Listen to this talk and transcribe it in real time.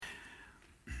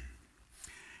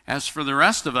As for the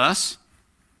rest of us,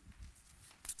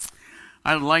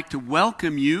 I'd like to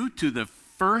welcome you to the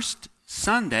first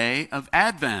Sunday of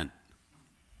Advent.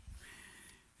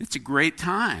 It's a great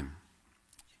time.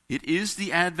 It is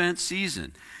the Advent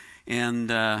season,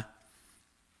 and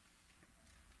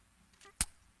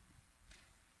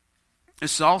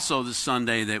it's also the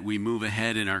Sunday that we move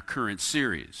ahead in our current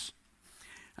series.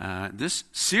 This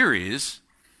series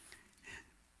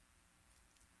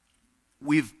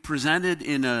we've presented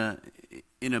in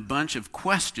a bunch of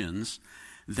questions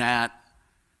that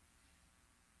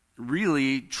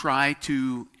really try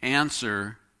to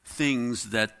answer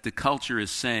things that the culture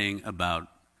is saying about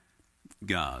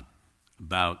God,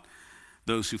 about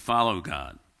those who follow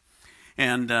God.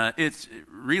 And it's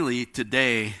really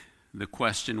today the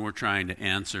question we're trying to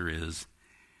answer is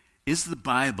the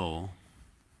Bible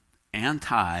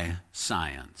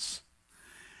anti-science?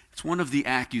 It's one of the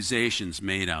accusations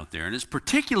made out there, and it's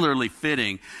particularly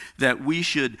fitting that we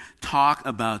should talk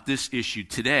about this issue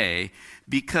today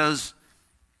because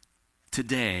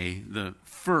today, the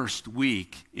first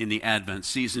week in the Advent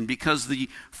season, because the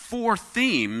four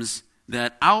themes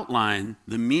that outline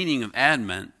the meaning of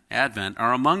Advent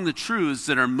are among the truths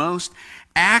that are most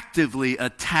actively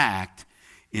attacked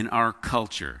in our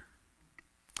culture,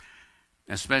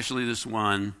 especially this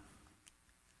one: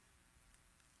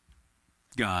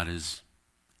 God is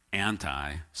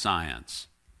anti-science.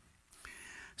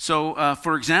 So,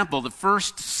 for example, the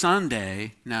first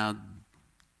Sunday, now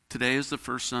today is the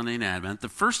first Sunday in Advent. The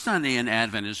first Sunday in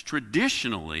Advent is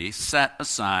traditionally set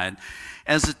aside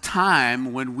as a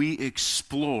time when we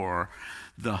explore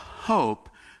the hope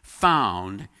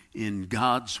found in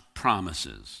God's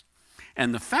promises,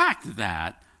 and the fact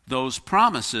that those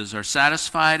promises are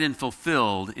satisfied and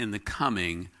fulfilled in the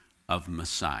coming of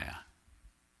Messiah.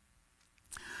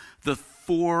 The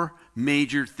four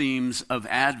major themes of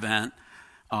Advent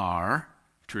are,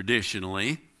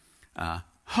 traditionally,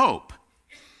 hope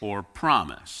or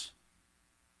promise.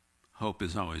 Hope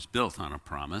is always built on a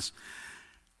promise.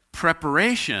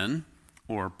 Preparation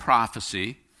or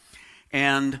prophecy.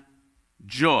 And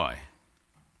joy,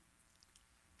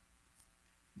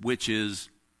 which is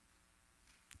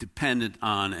dependent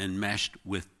on and meshed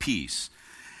with peace.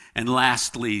 And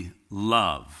lastly,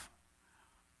 love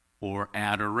or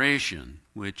adoration,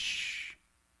 which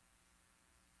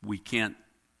we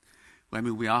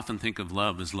often think of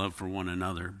love as love for one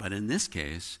another, but in this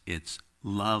case, it's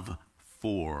love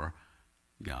for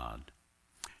God,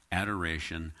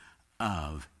 adoration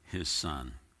of His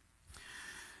Son.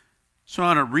 So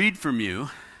I want to read from you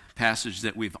a passage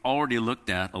that we've already looked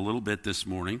at a little bit this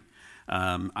morning,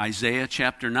 Isaiah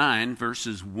chapter 9,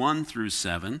 verses 1 through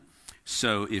 7.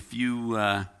 So if you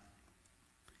have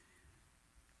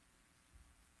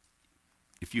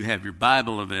your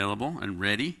Bible available and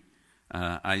ready,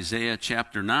 Isaiah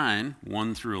chapter 9,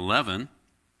 1 through 11.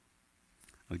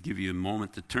 I'll give you a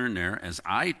moment to turn there as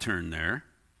I turn there.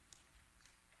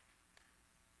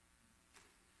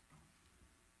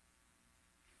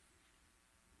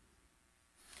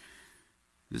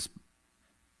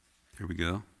 Here we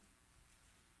go.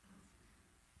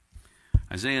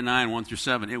 Isaiah 9, 1 through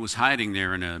 7. It was hiding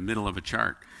there in the middle of a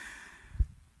chart.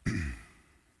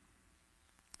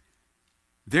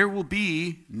 There will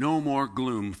be no more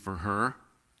gloom for her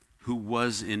who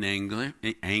was in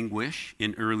anguish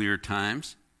in earlier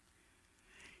times.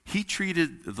 He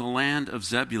treated the land of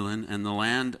Zebulun and the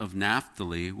land of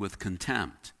Naphtali with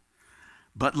contempt.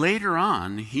 But later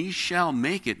on he shall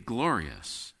make it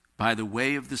glorious by the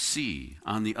way of the sea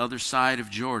on the other side of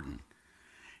Jordan,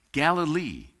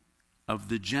 Galilee of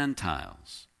the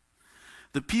Gentiles.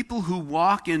 The people who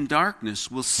walk in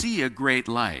darkness will see a great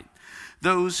light.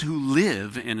 Those who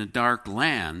live in a dark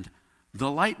land, the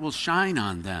light will shine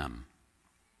on them.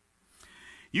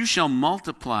 You shall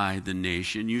multiply the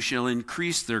nation, you shall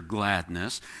increase their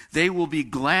gladness. They will be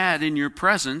glad in your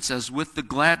presence as with the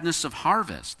gladness of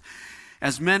harvest,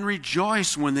 as men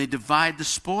rejoice when they divide the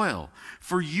spoil.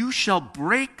 For you shall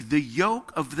break the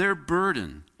yoke of their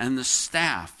burden and the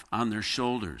staff on their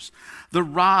shoulders, the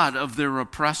rod of their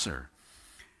oppressor,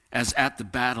 as at the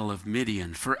battle of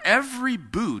Midian. For every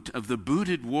boot of the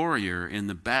booted warrior in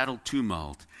the battle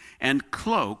tumult and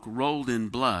cloak rolled in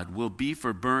blood will be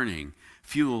for burning,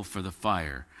 fuel for the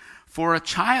fire. For a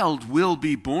child will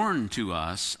be born to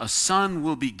us, a son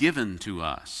will be given to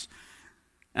us,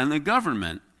 and the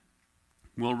government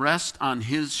will rest on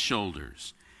his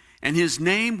shoulders. And his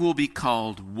name will be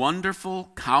called Wonderful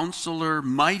Counselor,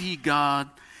 Mighty God,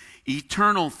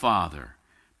 Eternal Father,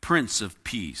 Prince of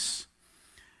Peace.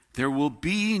 There will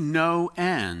be no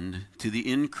end to the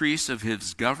increase of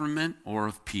his government or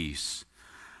of peace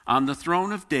on the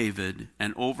throne of David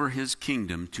and over his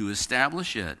kingdom, to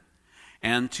establish it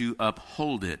and to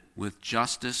uphold it with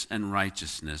justice and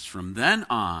righteousness from then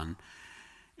on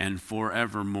and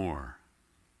forevermore.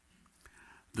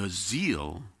 The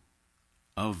zeal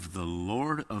of the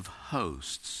Lord of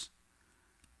hosts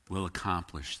will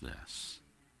accomplish this.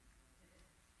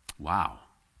 Wow.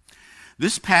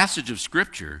 This passage of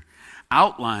Scripture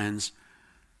outlines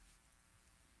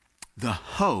the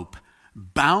hope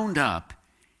bound up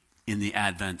in the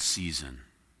Advent season.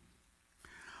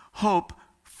 Hope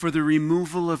for the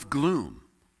removal of gloom.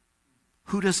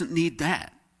 Who doesn't need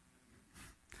that?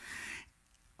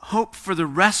 Hope for the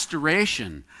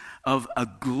restoration of a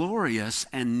glorious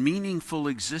and meaningful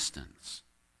existence.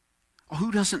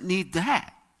 Who doesn't need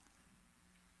that?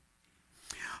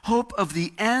 Hope of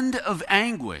the end of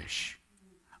anguish.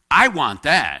 I want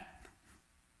that.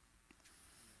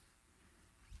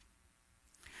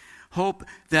 Hope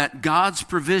that God's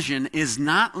provision is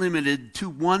not limited to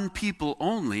one people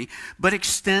only, but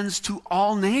extends to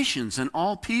all nations and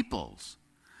all peoples.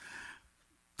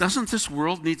 Doesn't this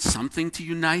world need something to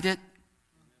unite it?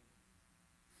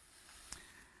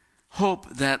 Hope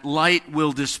that light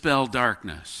will dispel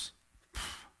darkness.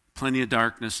 Plenty of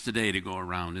darkness today to go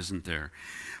around, isn't there?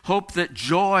 Hope that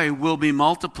joy will be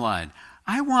multiplied.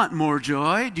 I want more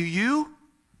joy. Do you?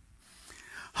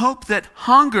 Hope that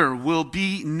hunger will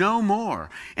be no more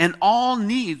and all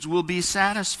needs will be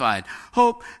satisfied.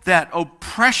 Hope that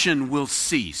oppression will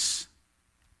cease.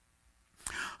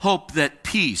 Hope that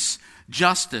peace,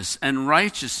 justice, and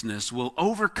righteousness will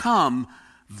overcome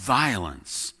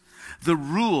violence, the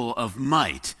rule of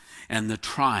might, and the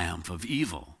triumph of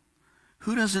evil.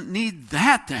 Who doesn't need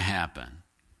that to happen?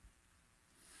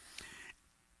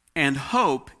 And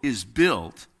hope is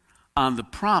built on the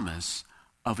promise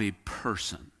of a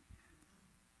person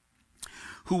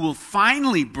who will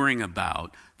finally bring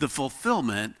about the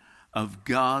fulfillment of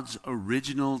God's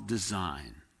original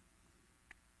design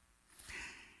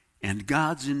and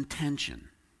God's intention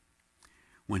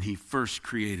when he first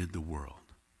created the world.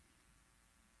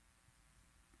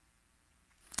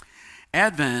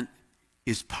 Advent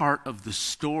is part of the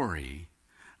story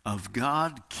of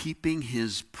God keeping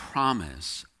his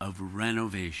promise of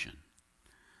renovation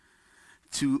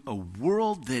to a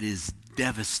world that is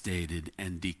devastated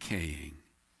and decaying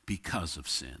because of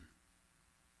sin.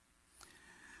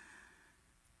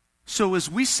 So as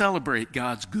we celebrate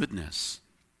God's goodness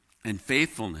and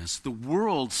faithfulness, the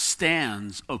world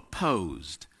stands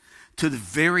opposed to the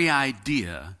very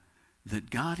idea that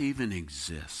God even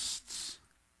exists.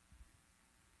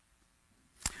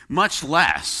 Much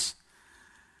less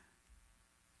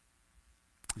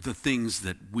the things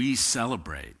that we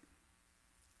celebrate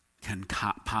can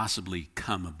possibly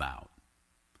come about.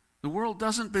 The world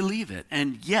doesn't believe it,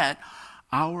 and yet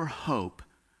our hope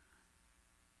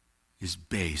is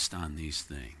based on these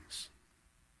things.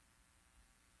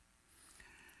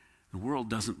 The world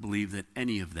doesn't believe that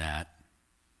any of that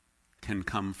can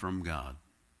come from God.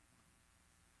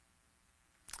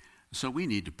 So we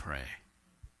need to pray.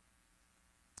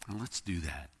 And let's do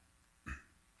that.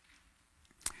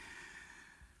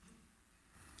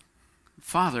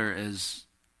 Father, as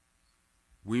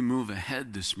we move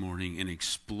ahead this morning and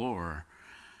explore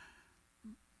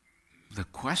the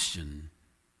question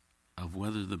of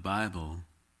whether the Bible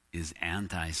is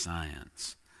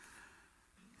anti-science,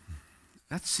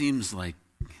 that seems like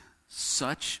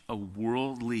such a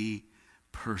worldly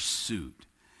pursuit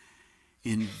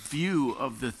in view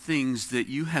of the things that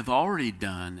you have already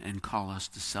done and call us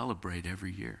to celebrate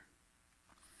every year.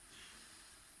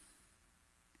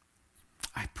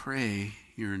 I pray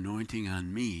your anointing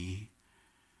on me,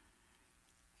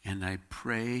 and I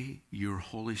pray your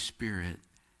Holy Spirit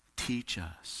teach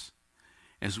us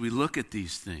as we look at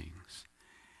these things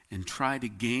and try to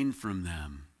gain from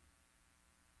them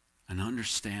an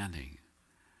understanding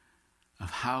of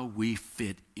how we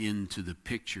fit into the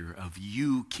picture of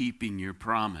you keeping your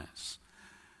promise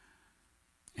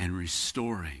and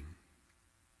restoring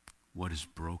what is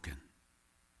broken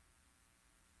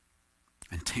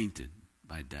and tainted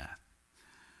by death.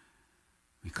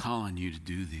 We call on you to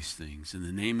do these things in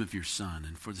the name of your Son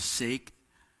and for the sake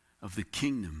of the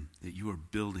kingdom that you are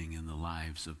building in the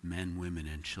lives of men, women,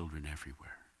 and children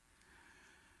everywhere.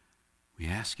 We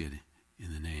ask it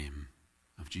in the name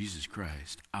of Jesus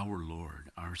Christ, our Lord,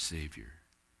 our Savior,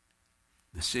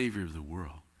 the Savior of the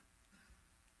world,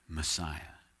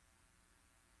 Messiah,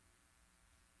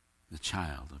 the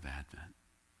child of Advent.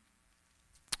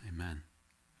 Amen.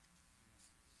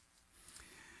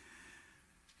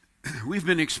 We've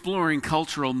been exploring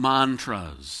cultural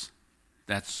mantras.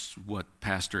 That's what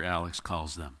Pastor Alex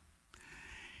calls them.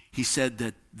 He said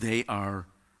that they are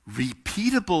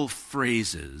repeatable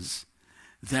phrases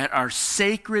that are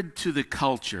sacred to the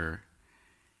culture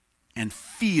and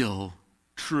feel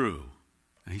true.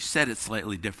 Now, he said it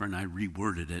slightly different. I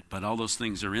reworded it, but all those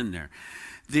things are in there.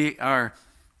 They are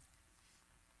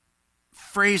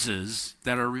phrases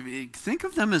that are, think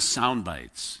of them as sound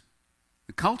bites.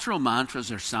 The cultural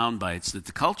mantras are sound bites that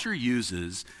the culture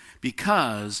uses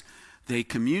because they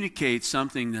communicate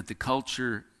something that the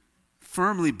culture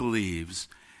firmly believes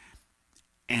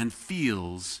and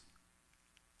feels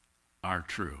are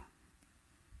true.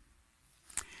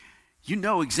 You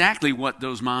know exactly what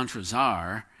those mantras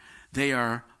are. They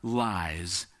are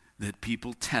lies that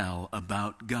people tell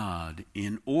about God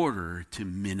in order to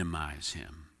minimize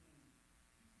him.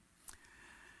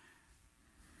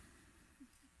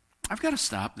 I've got to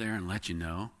stop there and let you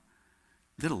know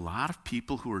that a lot of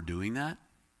people who are doing that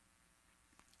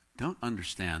don't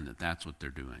understand that that's what they're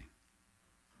doing.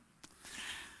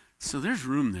 So there's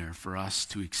room there for us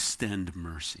to extend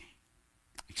mercy,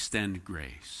 extend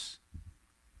grace.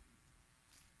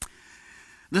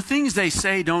 The things they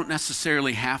say don't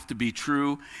necessarily have to be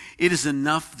true. It is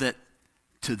enough that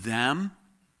to them,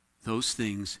 those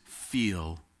things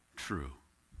feel true.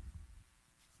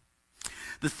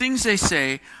 The things they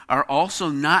say are also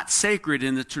not sacred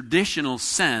in the traditional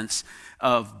sense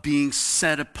of being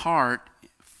set apart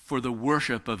for the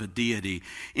worship of a deity.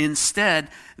 Instead,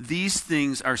 these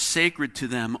things are sacred to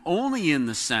them only in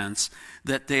the sense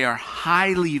that they are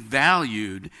highly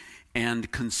valued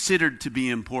and considered to be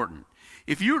important.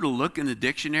 If you were to look in the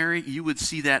dictionary, you would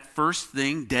see that first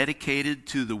thing dedicated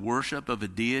to the worship of a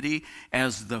deity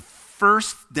as the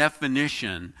first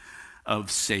definition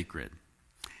of sacred.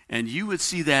 And you would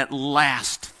see that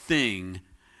last thing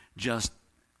just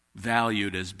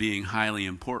valued as being highly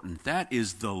important. That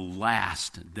is the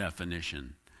last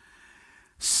definition.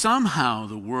 Somehow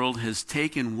the world has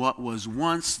taken what was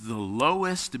once the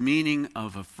lowest meaning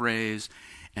of a phrase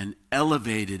and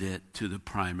elevated it to the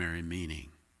primary meaning.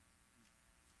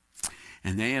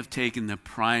 And they have taken the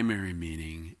primary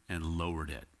meaning and lowered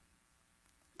it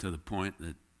to the point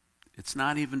that it's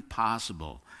not even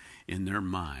possible in their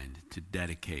mind to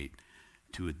dedicate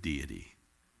to a deity.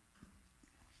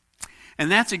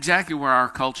 And that's exactly where our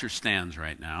culture stands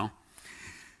right now.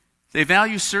 They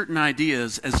value certain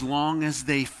ideas as long as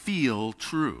they feel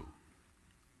true.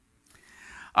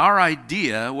 Our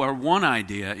idea, or one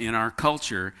idea in our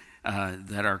culture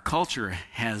that our culture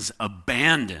has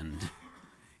abandoned,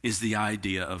 is the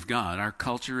idea of God. Our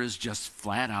culture is just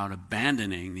flat out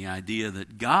abandoning the idea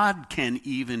that God can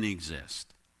even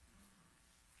exist.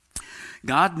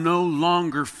 God no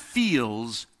longer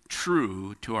feels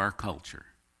true to our culture.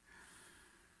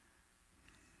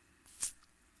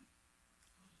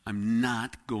 I'm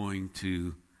not going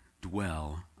to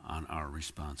dwell on our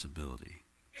responsibility.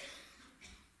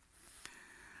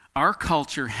 Our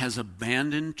culture has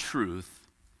abandoned truth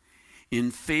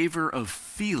in favor of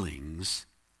feelings,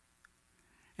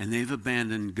 and they've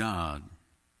abandoned God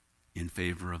in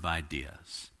favor of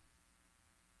ideas.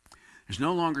 There's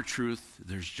no longer truth,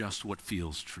 there's just what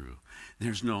feels true.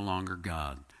 There's no longer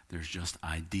God, there's just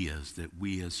ideas that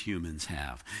we as humans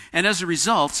have. And as a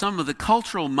result, some of the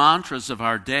cultural mantras of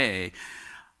our day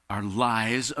are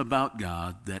lies about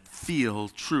God that feel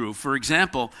true. For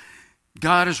example,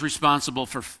 God is responsible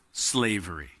for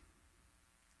slavery.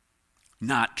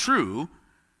 Not true,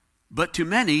 but to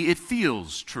many it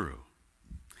feels true.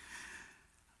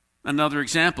 Another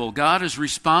example, God is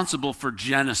responsible for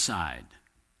genocide.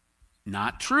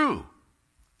 Not true,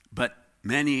 but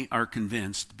many are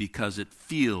convinced because it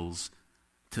feels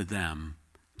to them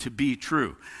to be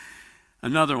true.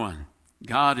 Another one,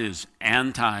 God is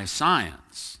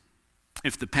anti-science.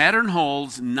 If the pattern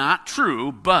holds, not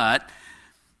true, but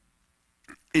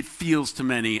it feels to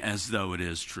many as though it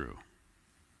is true.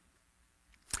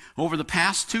 Over the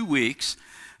past 2 weeks,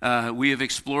 we have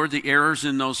explored the errors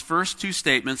in those first two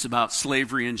statements about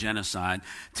slavery and genocide.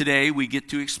 Today, we get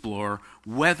to explore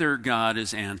whether God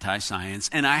is anti-science.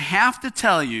 And I have to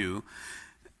tell you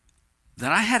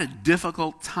that I had a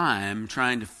difficult time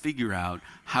trying to figure out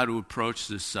how to approach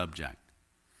this subject.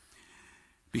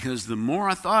 Because the more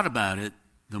I thought about it,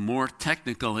 the more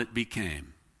technical it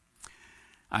became.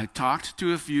 I talked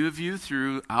to a few of you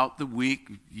throughout the week,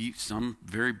 some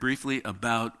very briefly,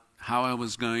 about how I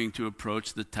was going to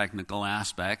approach the technical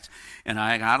aspect. And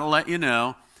I got to let you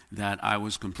know that I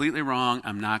was completely wrong.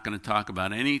 I'm not going to talk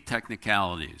about any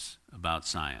technicalities about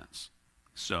science.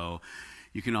 So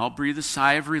you can all breathe a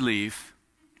sigh of relief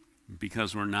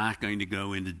because we're not going to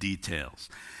go into details.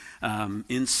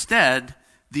 Instead,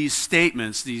 these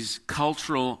statements, these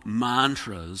cultural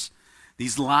mantras,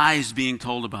 these lies being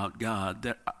told about God,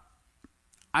 that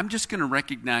I'm just going to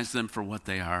recognize them for what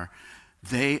they are.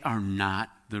 They are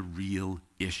not the real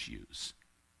issues.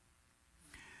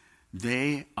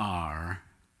 They are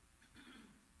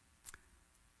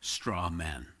straw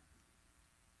men.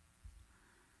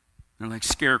 They're like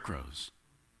scarecrows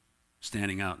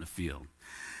standing out in the field.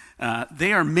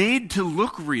 They are made to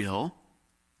look real,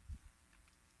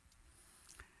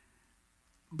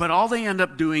 but all they end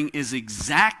up doing is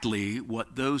exactly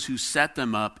what those who set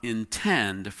them up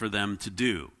intend for them to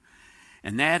do,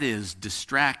 and that is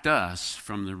distract us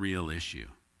from the real issue.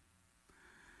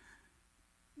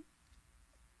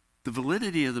 The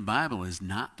validity of the Bible is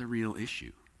not the real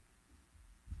issue.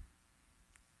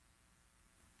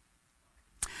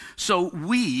 So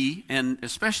we, and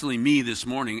especially me this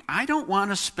morning, I don't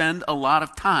want to spend a lot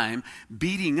of time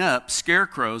beating up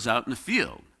scarecrows out in the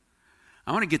field.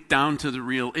 I want to get down to the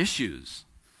real issues.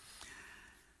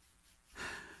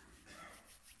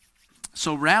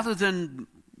 So rather than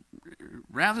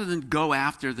go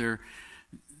after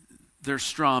their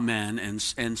straw men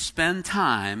and spend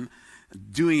time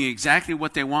doing exactly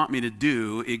what they want me to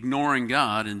do, ignoring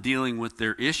God and dealing with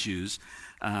their issues,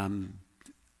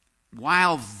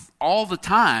 while all the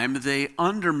time they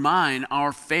undermine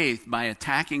our faith by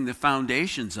attacking the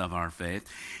foundations of our faith,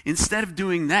 instead of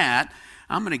doing that,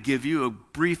 I'm going to give you a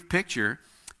brief picture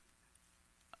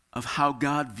of how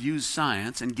God views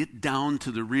science and get down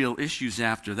to the real issues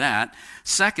after that.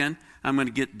 Second, I'm going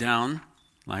to get down,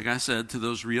 like I said, to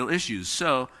those real issues.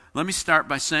 So let me start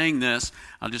by saying this.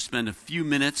 I'll just spend a few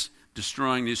minutes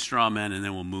destroying these straw men, and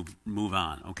then we'll move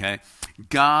on, okay?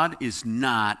 God is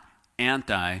not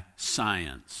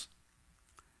anti-science.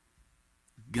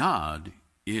 God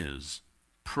is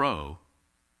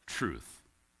pro-truth.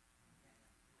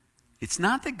 It's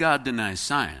not that God denies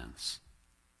science.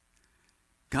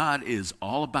 God is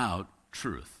all about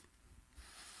truth.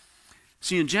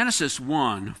 See, in Genesis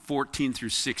 1, 14 through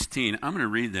 16, I'm going to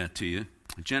read that to you.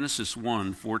 Genesis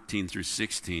 1, 14 through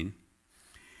 16.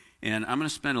 And I'm going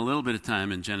to spend a little bit of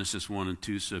time in Genesis 1 and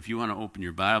 2, so if you want to open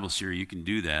your Bibles here, you can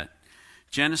do that.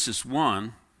 Genesis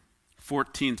 1,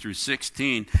 14 through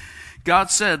 16,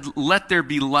 God said, "Let there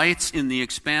be lights in the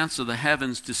expanse of the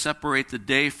heavens to separate the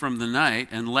day from the night,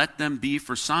 and let them be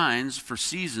for signs, for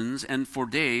seasons, and for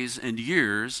days and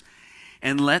years,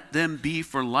 and let them be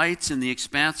for lights in the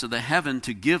expanse of the heaven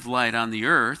to give light on the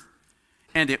earth."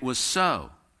 And it was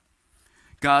so.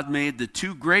 God made the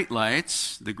two great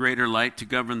lights, the greater light to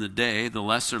govern the day, the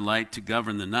lesser light to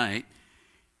govern the night.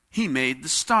 He made the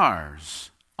stars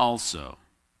also.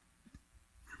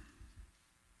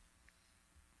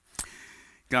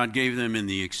 God gave them in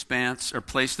the expanse, or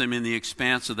placed them in the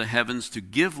expanse of the heavens to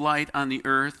give light on the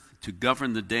earth, to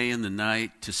govern the day and the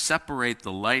night, to separate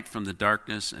the light from the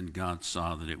darkness, and God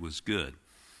saw that it was good.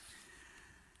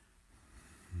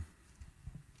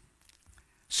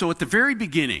 So at the very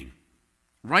beginning,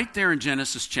 right there in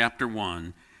Genesis chapter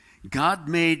 1, God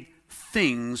made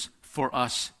things for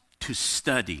us to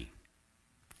study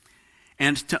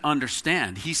and to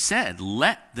understand. He said,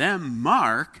 let them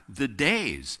mark the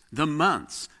days, the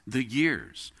months, the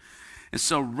years. And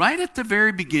so right at the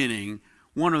very beginning,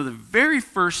 one of the very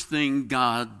first things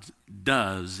God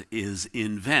does is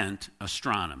invent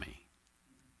astronomy.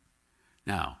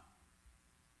 Now,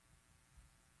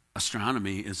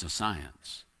 astronomy is a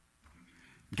science.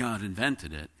 God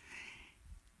invented it,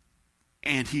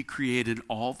 and he created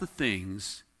all the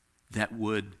things that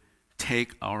would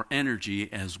take our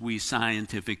energy as we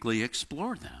scientifically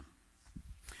explore them.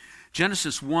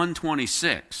 Genesis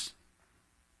 1:26.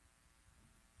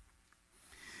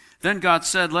 Then God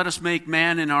said, "Let us make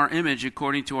man in our image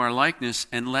according to our likeness,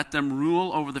 and let them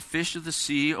rule over the fish of the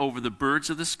sea, over the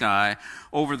birds of the sky,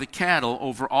 over the cattle,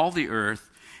 over all the earth,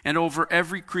 and over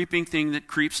every creeping thing that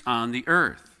creeps on the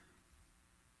earth."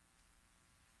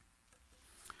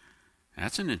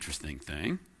 That's an interesting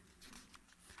thing.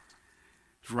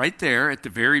 Right there at the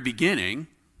very beginning,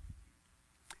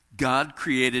 God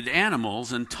created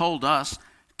animals and told us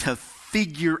to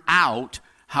figure out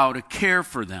how to care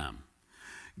for them.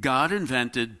 God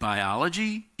invented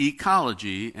biology,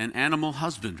 ecology, and animal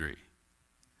husbandry.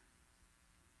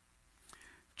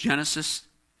 Genesis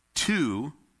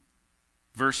 2,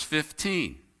 verse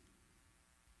 15.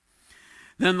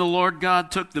 Then the Lord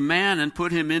God took the man and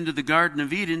put him into the Garden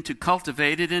of Eden to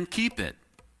cultivate it and keep it.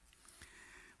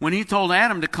 When he told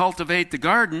Adam to cultivate the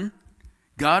garden,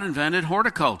 God invented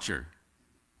horticulture.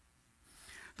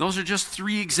 Those are just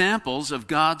 3 examples of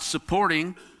God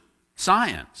supporting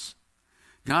science.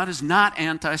 God is not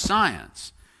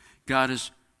anti-science. God is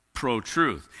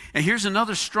pro-truth. And here's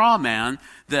another straw man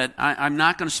that I'm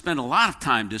not going to spend a lot of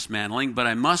time dismantling, but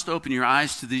I must open your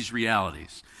eyes to these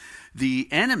realities. The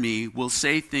enemy will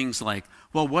say things like,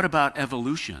 well, what about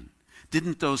evolution?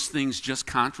 Didn't those things just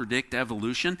contradict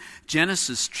evolution?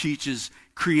 Genesis teaches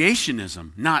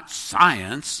creationism, not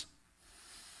science.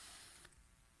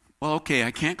 Well, okay,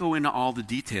 I can't go into all the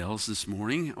details this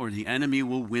morning, or the enemy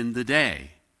will win the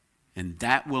day. And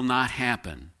that will not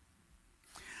happen.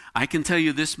 I can tell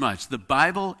you this much. The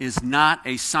Bible is not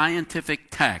a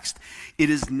scientific text. It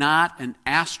is not an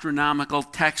astronomical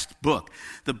textbook.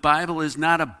 The Bible is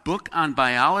not a book on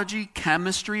biology,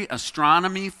 chemistry,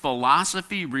 astronomy,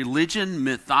 philosophy, religion,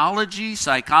 mythology,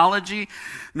 psychology,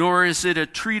 nor is it a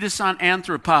treatise on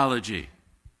anthropology.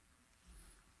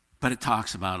 But it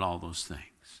talks about all those things.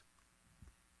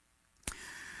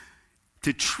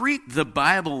 To treat the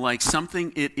Bible like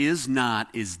something it is not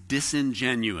is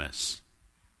disingenuous.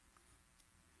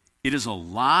 It is a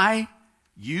lie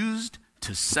used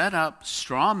to set up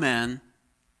straw men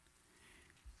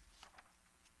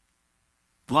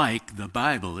like the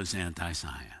Bible is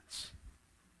anti-science.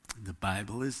 The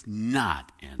Bible is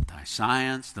not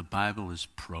anti-science. The Bible is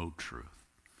pro-truth.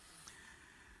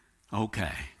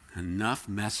 Okay, enough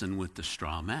messing with the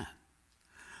straw men.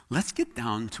 Let's get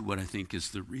down to what I think is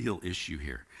the real issue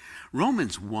here.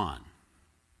 Romans 1.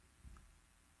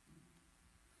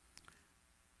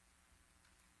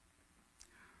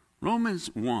 Romans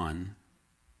 1,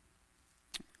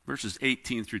 verses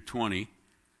 18 through 20,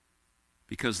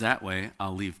 because that way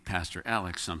I'll leave Pastor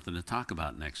Alex something to talk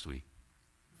about next week.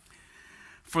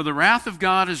 For the wrath of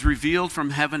God is revealed from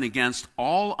heaven against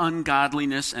all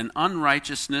ungodliness and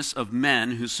unrighteousness of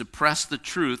men who suppress the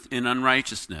truth in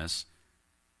unrighteousness.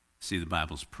 See, the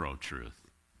Bible's pro-truth.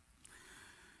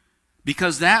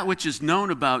 Because that which is known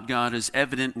about God is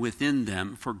evident within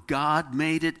them, for God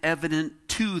made it evident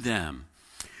to them.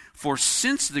 For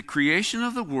since the creation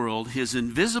of the world, his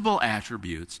invisible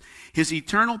attributes, his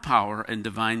eternal power and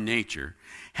divine nature,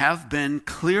 have been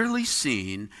clearly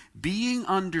seen, being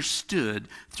understood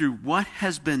through what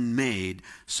has been made,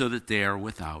 so that they are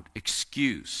without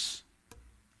excuse.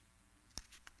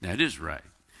 That is right.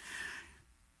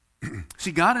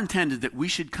 See, God intended that we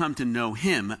should come to know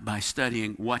him by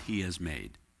studying what he has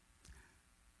made.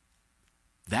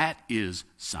 That is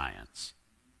science.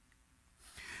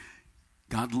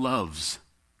 God loves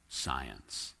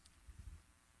science.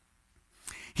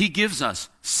 He gives us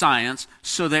science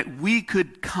so that we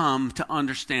could come to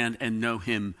understand and know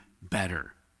him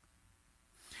better.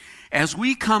 As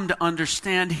we come to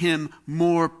understand him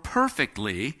more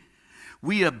perfectly,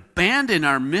 we abandon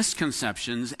our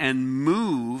misconceptions and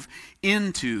move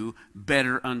into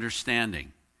better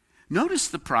understanding. Notice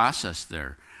the process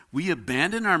there. We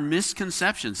abandon our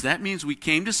misconceptions. That means we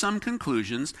came to some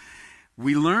conclusions.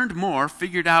 We learned more,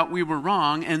 figured out we were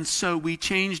wrong, and so we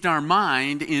changed our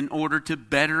mind in order to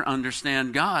better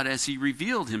understand God as he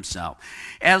revealed himself.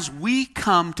 As we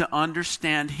come to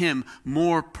understand him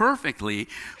more perfectly,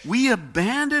 we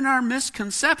abandon our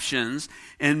misconceptions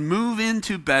and move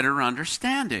into better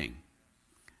understanding.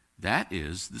 That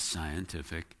is the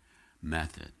scientific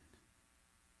method.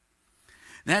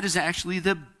 That is actually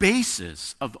the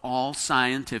basis of all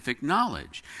scientific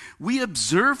knowledge. We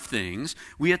observe things,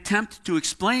 we attempt to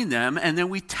explain them, and then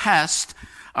we test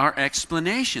our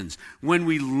explanations. When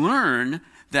we learn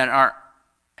that our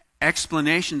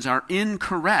explanations are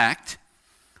incorrect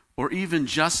or even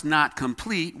just not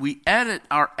complete, we edit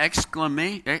our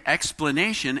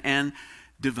explanation and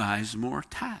devise more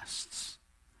tests.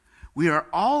 We are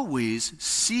always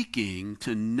seeking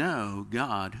to know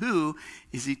God, who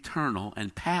is eternal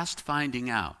and past finding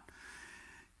out.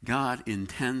 God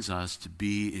intends us to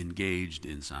be engaged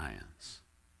in science.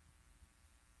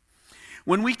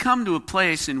 When we come to a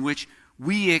place in which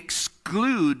we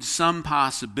exclude some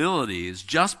possibilities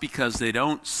just because they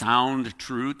don't sound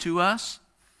true to us,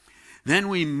 then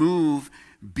we move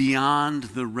beyond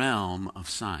the realm of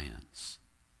science.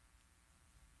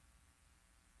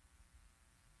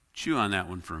 Chew on that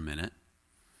one for a minute.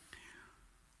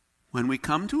 When we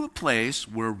come to a place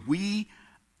where we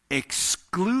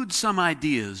exclude some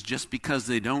ideas just because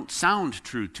they don't sound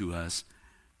true to us,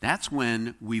 that's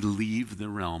when we leave the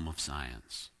realm of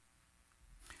science.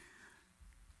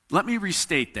 Let me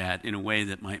restate that in a way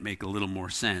that might make a little more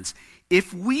sense.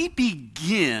 If we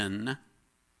begin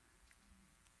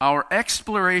our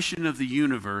exploration of the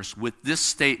universe with this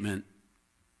statement,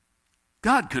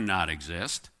 God cannot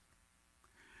exist,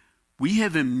 we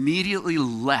have immediately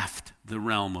left the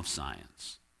realm of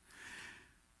science.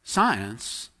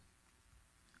 Science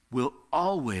will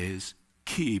always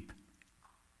keep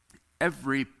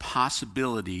every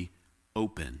possibility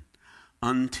open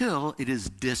until it is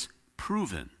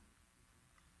disproven.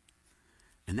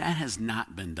 And that has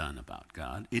not been done about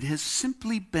God. It has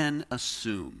simply been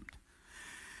assumed,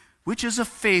 which is a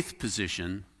faith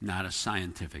position, not a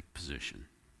scientific position.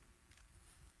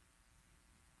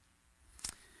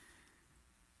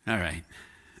 All right.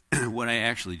 What I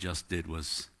actually just did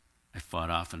was I fought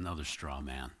off another straw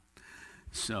man.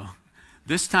 So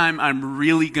this time I'm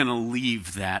really going to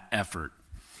leave that effort.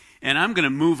 And I'm going to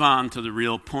move on to the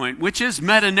real point, which is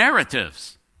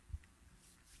meta-narratives.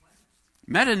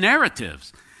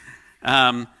 Meta-narratives.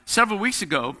 Several weeks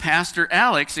ago, Pastor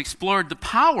Alex explored the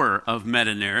power of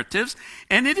meta-narratives,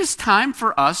 and it is time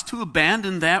for us to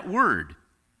abandon that word.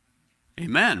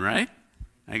 Amen, right?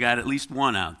 I got at least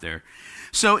one out there.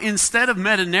 So instead of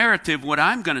meta-narrative, what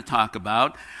I'm going to talk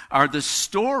about are the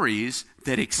stories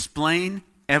that explain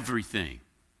everything.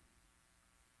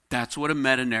 That's what a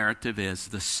meta-narrative is,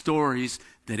 the stories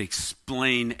that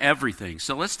explain everything.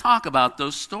 So let's talk about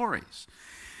those stories.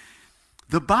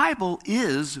 The Bible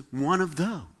is one of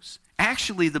those.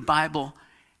 Actually, the Bible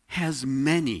has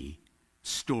many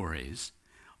stories,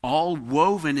 all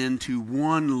woven into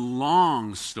one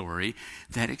long story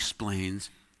that explains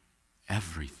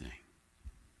everything.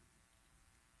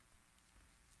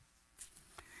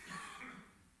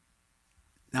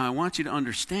 Now, I want you to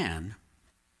understand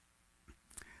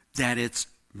that it's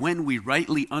when we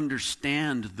rightly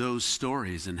understand those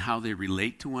stories and how they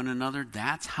relate to one another,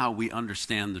 that's how we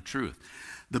understand the truth.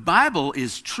 The Bible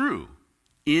is true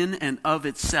in and of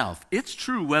itself. It's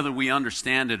true whether we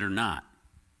understand it or not.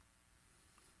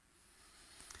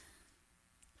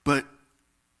 But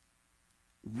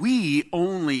we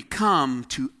only come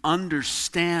to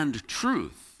understand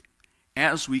truth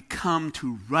as we come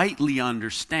to rightly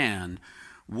understand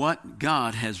what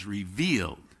God has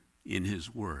revealed in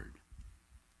His Word.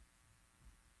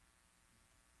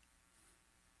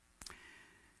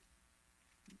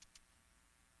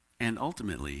 And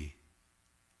ultimately,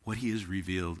 what He has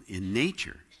revealed in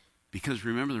nature. Because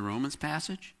remember the Romans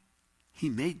passage? He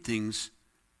made things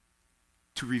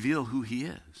to reveal who He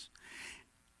is.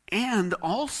 And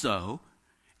also,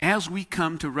 as we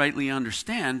come to rightly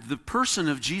understand the person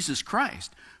of Jesus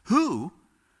Christ, who,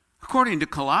 according to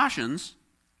Colossians,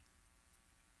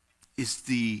 is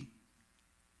the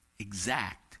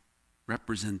exact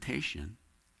representation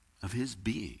of His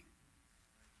being.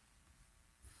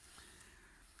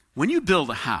 When you build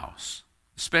a house,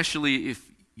 especially if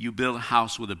you build a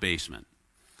house with a basement,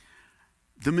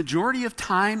 the majority of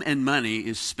time and money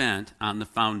is spent on the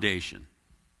foundation.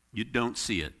 You don't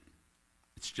see it.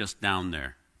 It's just down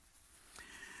there.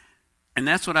 And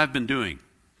that's what I've been doing.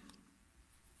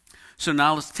 So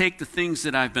now let's take the things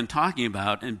that I've been talking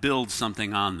about and build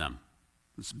something on them.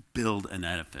 Let's build an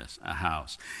edifice, a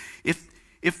house.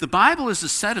 If the Bible is a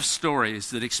set of stories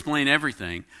that explain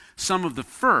everything, some of the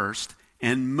first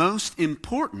and most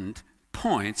important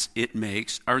points it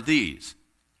makes are these.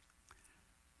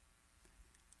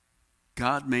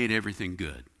 God made everything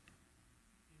good.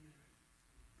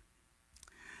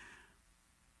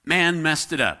 Man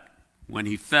messed it up when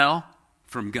he fell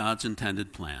from God's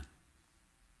intended plan.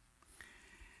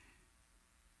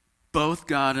 Both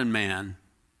God and man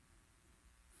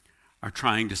are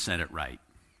trying to set it right.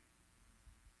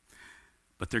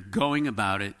 But they're going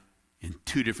about it in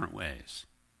two different ways.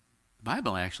 The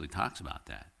Bible actually talks about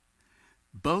that.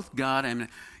 Both God and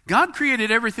God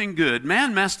created everything good.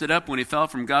 Man messed it up when he fell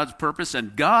from God's purpose,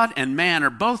 and God and man are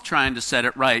both trying to set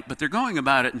it right, but they're going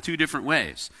about it in two different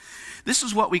ways. This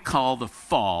is what we call the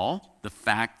fall, the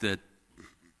fact that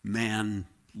man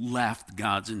left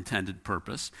God's intended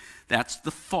purpose. That's the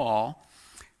fall.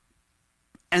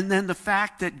 And then the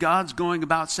fact that God's going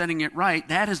about setting it right,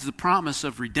 that is the promise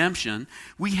of redemption.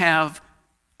 We have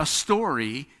a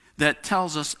story that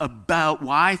tells us about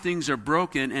why things are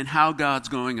broken and how God's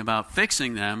going about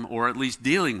fixing them, or at least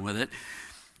dealing with it.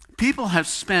 People have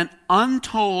spent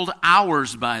untold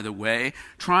hours, by the way,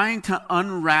 trying to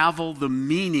unravel the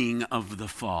meaning of the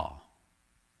fall.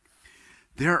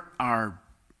 There are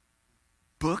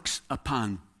books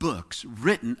upon books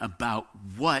written about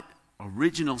what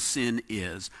original sin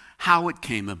is, how it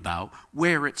came about,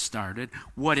 where it started,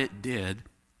 what it did.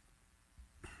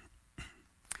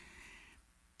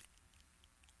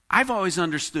 I've always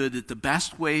understood that the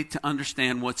best way to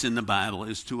understand what's in the Bible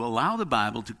is to allow the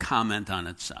Bible to comment on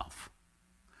itself.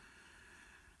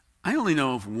 I only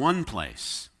know of one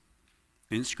place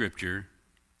in Scripture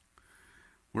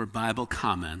where Bible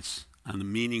comments on the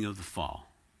meaning of the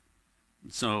fall.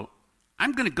 So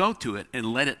I'm going to go to it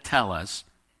and let it tell us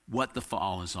what the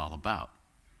fall is all about.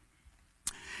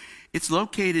 It's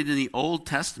located in the Old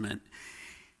Testament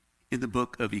in the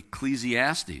book of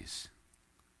Ecclesiastes,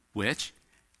 which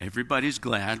everybody's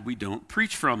glad we don't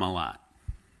preach from a lot.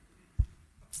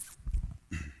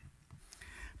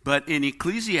 But in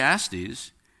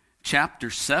Ecclesiastes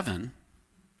chapter 7,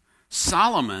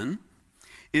 Solomon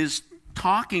is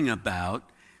talking about,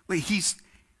 he's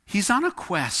on a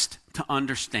quest to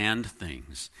understand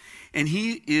things. And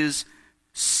he is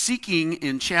seeking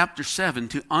in chapter 7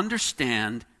 to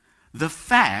understand the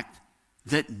fact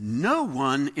that no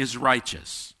one is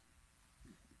righteous.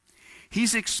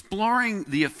 He's exploring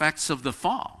the effects of the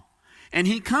fall. And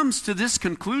he comes to this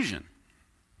conclusion.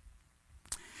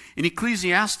 In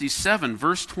Ecclesiastes 7,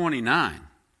 verse 29,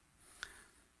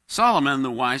 Solomon, the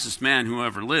wisest man who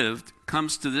ever lived,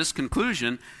 comes to this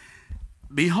conclusion: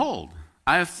 behold,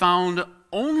 I have found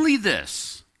only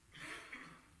this.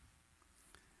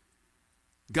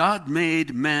 God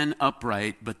made men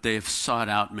upright, but they have sought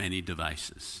out many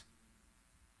devices.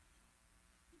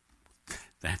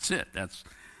 That's it. That's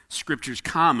Scripture's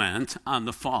comment on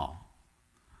the fall.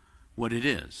 What it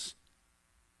is.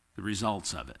 The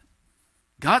results of it.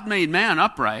 God made man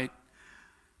upright,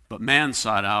 but man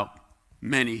sought out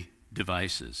many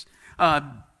devices.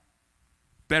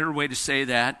 Better way to say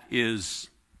that is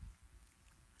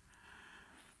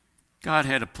God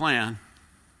had a plan,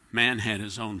 man had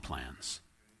his own plans.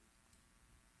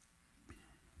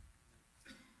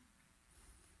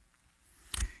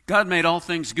 God made all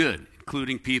things good,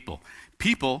 including people.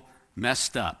 People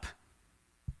messed up.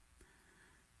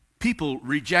 People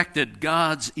rejected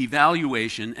God's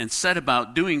evaluation and set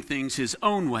about doing things his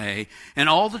own way, and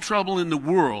all the trouble in the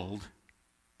world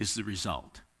is the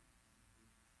result.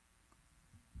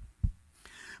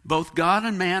 Both God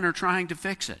and man are trying to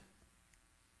fix it.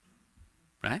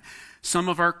 Right? Some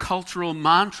of our cultural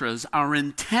mantras are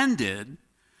intended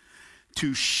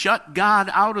to shut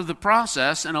God out of the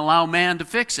process and allow man to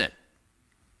fix it.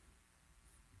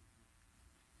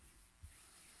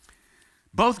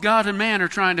 Both God and man are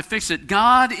trying to fix it.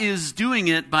 God is doing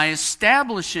it by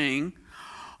establishing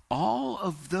all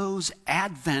of those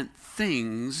Advent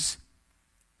things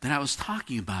that I was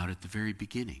talking about at the very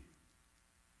beginning.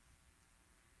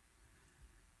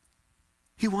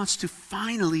 He wants to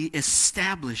finally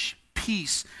establish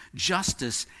peace,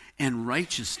 justice, and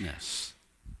righteousness.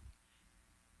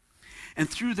 And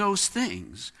through those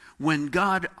things, when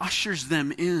God ushers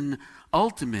them in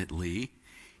ultimately,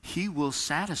 he will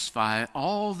satisfy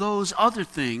all those other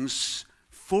things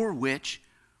for which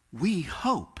we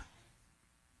hope.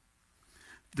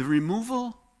 The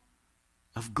removal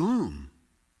of gloom.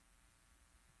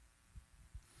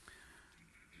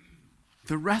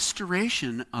 The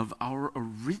restoration of our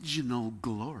original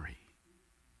glory.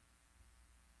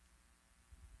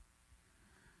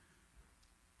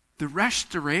 The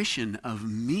restoration of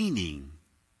meaning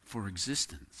for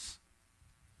existence.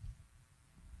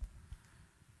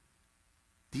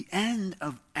 The end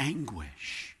of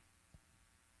anguish.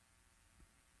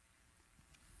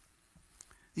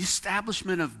 The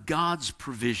establishment of God's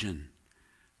provision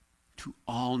to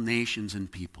all nations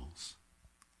and peoples.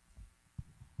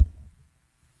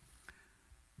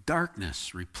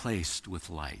 Darkness replaced with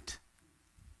light.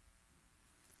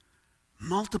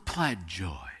 Multiplied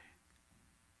joy.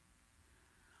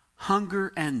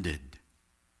 Hunger ended.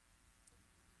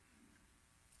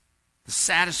 The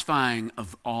satisfying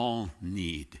of all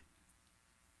need.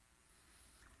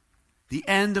 The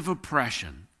end of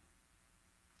oppression.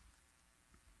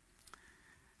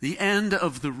 The end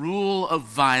of the rule of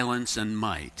violence and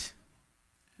might.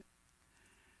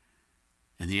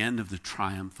 And the end of the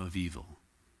triumph of evil.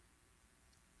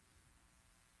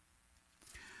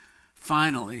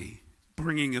 Finally,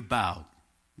 bringing about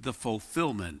the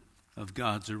fulfillment of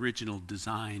God's original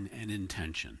design and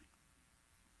intention.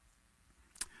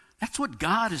 That's what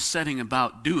God is setting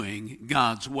about doing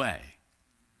God's way.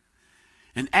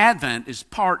 And Advent is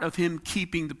part of him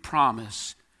keeping the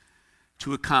promise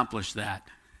to accomplish that.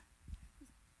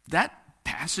 That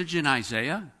passage in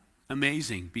Isaiah,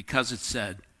 amazing, because it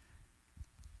said,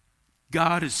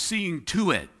 God is seeing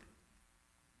to it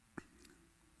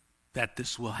that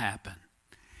this will happen.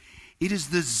 It is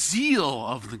the zeal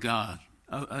of the God.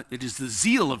 It is the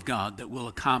zeal of God that will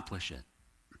accomplish it.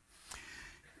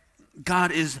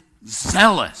 God is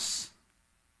zealous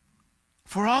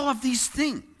for all of these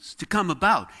things to come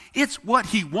about. It's what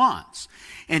he wants.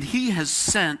 And he has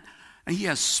spent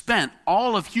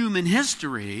all of human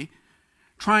history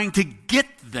trying to get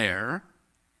there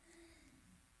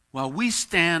while we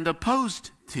stand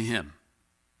opposed to him.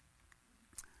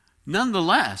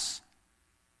 Nonetheless,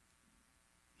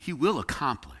 he will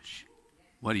accomplish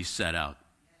what he set out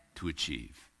to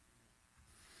achieve.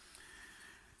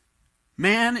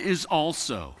 Man is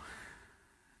also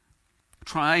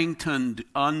trying to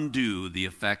undo the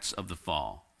effects of the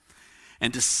fall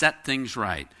and to set things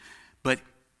right. But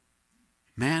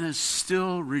man is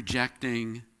still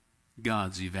rejecting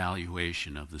God's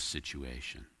evaluation of the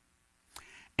situation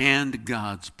and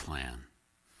God's plan.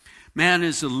 Man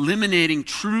is eliminating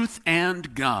truth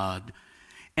and God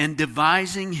and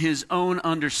devising his own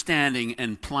understanding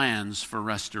and plans for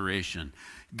restoration.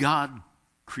 God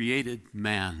created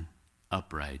man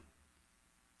upright,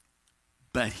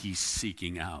 but he's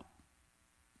seeking out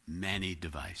many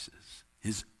devices,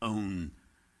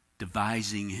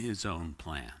 devising his own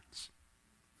plans.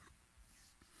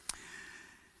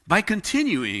 By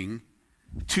continuing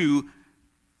to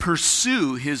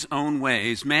pursue his own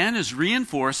ways, man is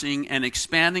reinforcing and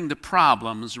expanding the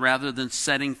problems rather than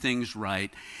setting things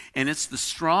right. And it's the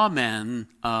straw men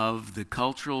of the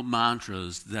cultural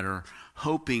mantras that are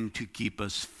hoping to keep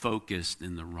us focused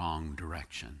in the wrong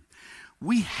direction.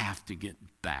 We have to get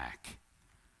back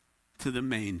to the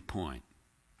main point.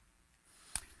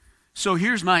 So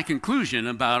here's my conclusion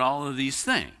about all of these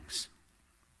things.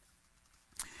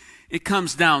 It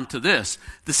comes down to this.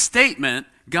 The statement,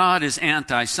 God is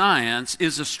anti-science,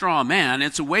 is a straw man.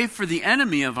 It's a way for the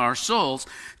enemy of our souls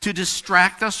to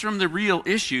distract us from the real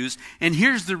issues. And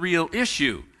here's the real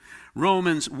issue.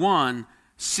 Romans 1,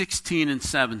 16 and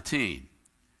 17.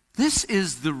 This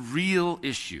is the real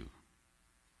issue.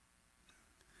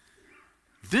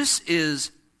 This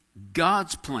is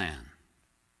God's plan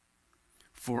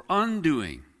for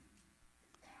undoing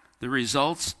the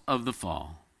results of the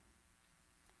fall.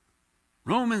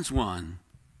 Romans 1,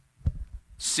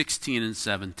 16 and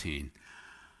 17.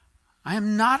 I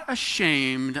am not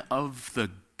ashamed of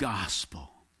the gospel,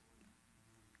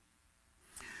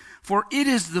 for it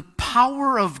is the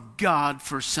power of God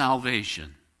for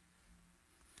salvation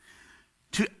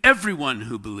to everyone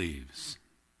who believes,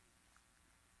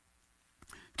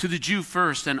 to the Jew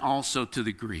first and also to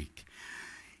the Greek.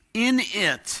 In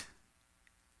it,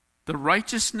 the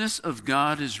righteousness of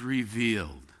God is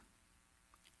revealed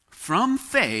from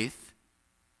faith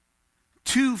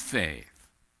to faith,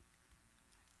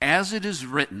 as it is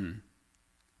written,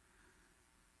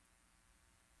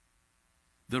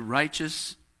 the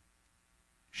righteous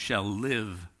shall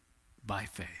live by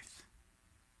faith.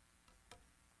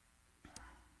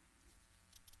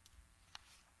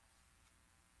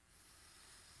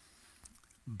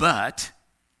 But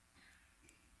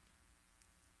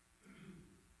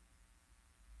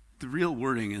the real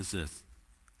wording is this: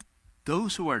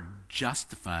 those who are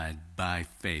justified by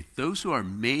faith, those who are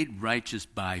made righteous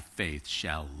by faith,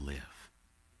 shall live.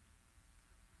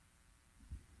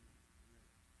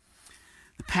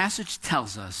 The passage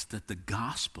tells us that the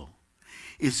gospel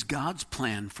is God's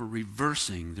plan for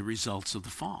reversing the results of the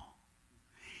fall.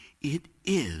 It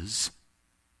is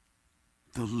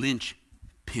the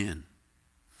linchpin.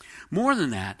 More than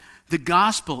that, the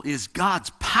gospel is God's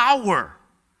power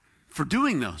for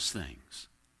doing those things.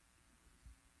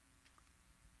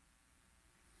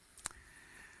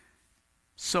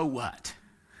 So what?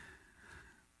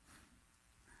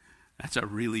 That's a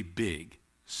really big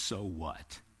so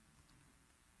what.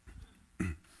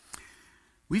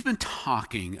 We've been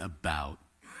talking about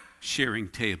sharing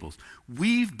tables.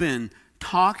 We've been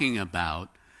talking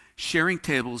about sharing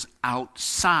tables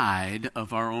outside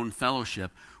of our own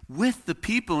fellowship with the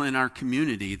people in our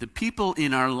community, the people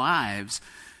in our lives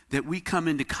that we come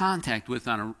into contact with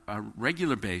on a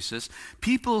regular basis,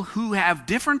 people who have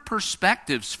different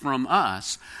perspectives from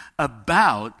us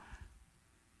about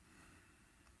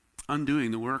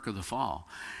undoing the work of the fall.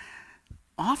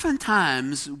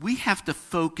 Oftentimes, we have to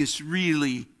focus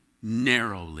really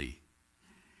narrowly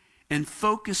and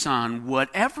focus on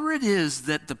whatever it is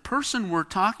that the person we're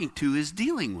talking to is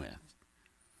dealing with.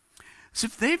 So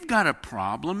if they've got a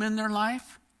problem in their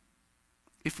life,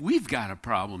 if we've got a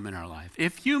problem in our life,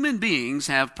 if human beings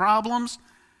have problems,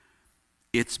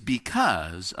 it's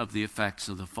because of the effects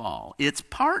of the fall. It's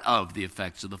part of the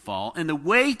effects of the fall. And the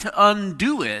way to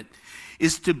undo it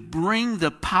is to bring the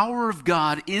power of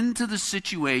God into the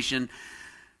situation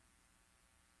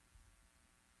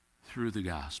through the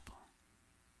gospel.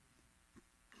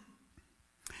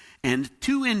 And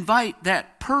to invite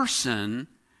that person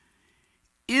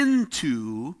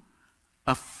into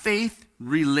a faith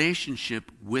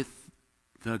relationship with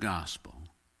the gospel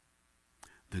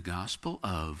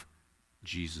of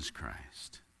Jesus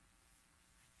Christ.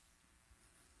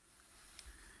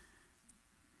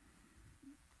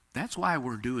 That's why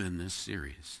we're doing this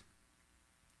series.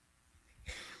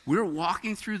 We're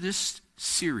walking through this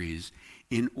series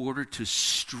in order to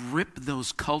strip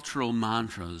those cultural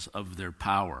mantras of their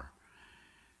power.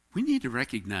 We need to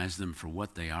recognize them for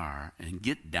what they are and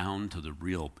get down to the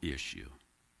real issue.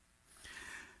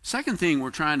 Second thing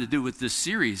we're trying to do with this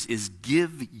series is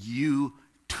give you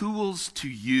tools to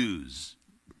use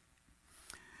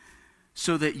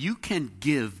so that you can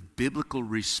give biblical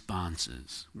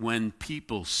responses when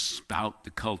people spout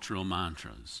the cultural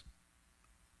mantras.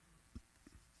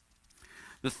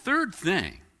 The third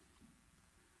thing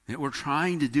that we're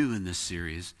trying to do in this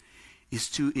series is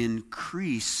to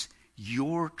increase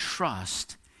your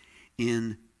trust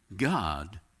in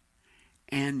God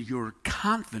and your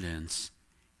confidence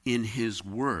in His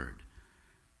Word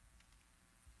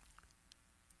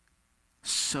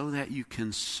so that you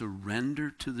can surrender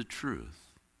to the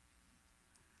truth,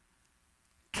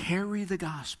 carry the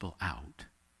gospel out,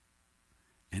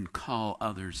 and call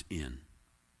others in.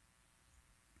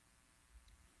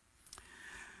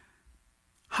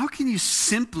 How can you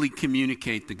simply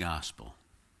communicate the gospel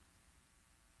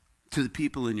to the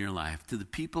people in your life, to the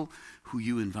people who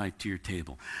you invite to your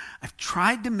table? I've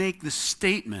tried to make the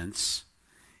statements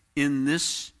in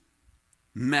this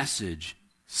message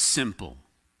simple.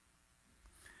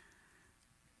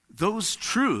 Those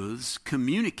truths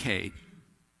communicate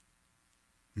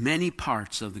many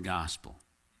parts of the gospel,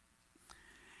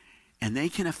 and they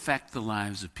can affect the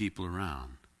lives of people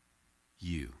around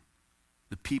you,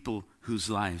 the people whose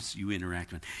lives you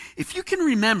interact with. If you can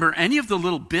remember any of the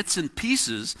little bits and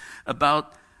pieces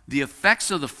about the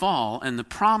effects of the fall and the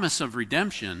promise of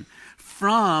redemption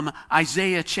from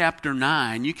Isaiah chapter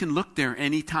 9, you can look there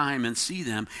anytime and see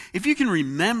them. If you can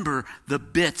remember the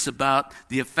bits about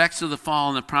the effects of the fall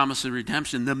and the promise of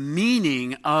redemption, the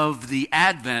meaning of the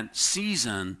Advent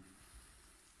season,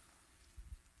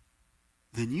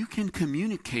 then you can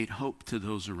communicate hope to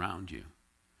those around you.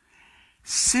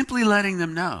 Simply letting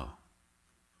them know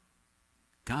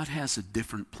God has a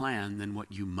different plan than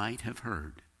what you might have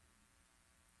heard.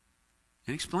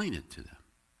 And explain it to them.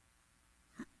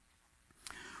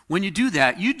 When you do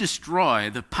that, you destroy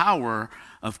the power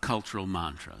of cultural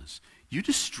mantras. You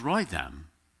destroy them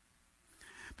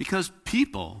because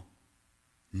people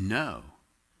know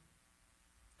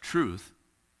truth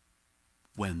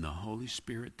when the Holy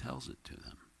Spirit tells it to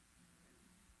them.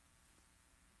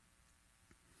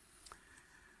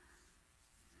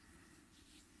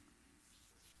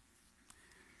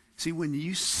 See, when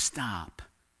you stop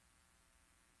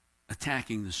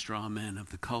attacking the straw men of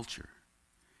the culture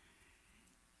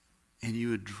and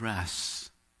you address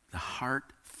the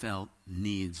heartfelt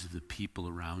needs of the people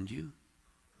around you,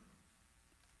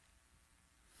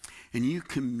 and you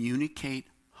communicate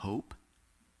hope,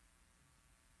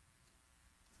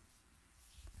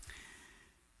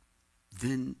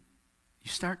 then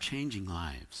you start changing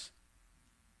lives.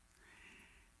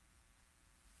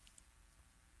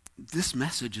 This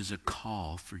message is a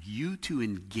call for you to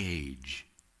engage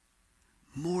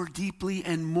more deeply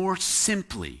and more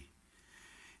simply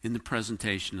in the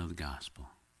presentation of the gospel,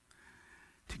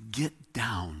 to get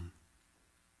down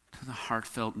to the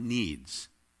heartfelt needs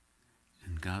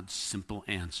and God's simple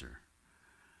answer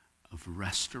of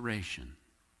restoration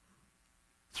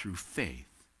through faith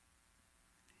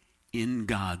in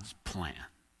God's plan.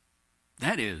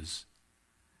 That is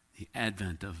the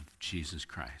advent of Jesus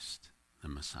Christ, the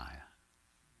Messiah.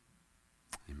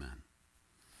 Amen.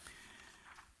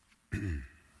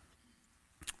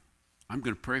 I'm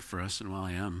going to pray for us, and while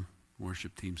I am, the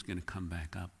worship team's going to come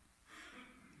back up.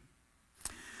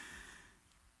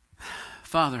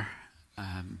 Father,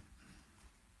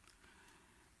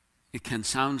 it can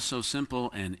sound so simple,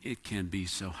 and it can be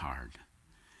so hard,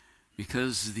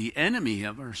 because the enemy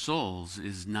of our souls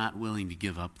is not willing to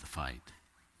give up the fight,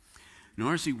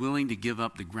 nor is he willing to give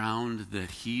up the ground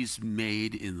that he's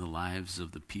made in the lives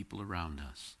of the people around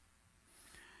us.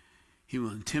 He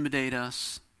will intimidate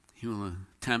us. He will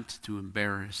attempt to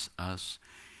embarrass us.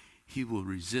 He will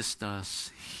resist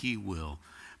us. He will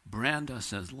brand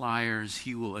us as liars.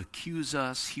 He will accuse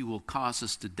us. He will cause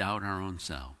us to doubt our own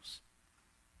selves.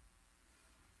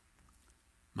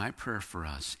 My prayer for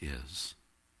us is,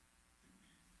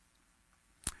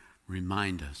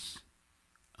 remind us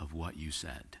of what you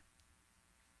said.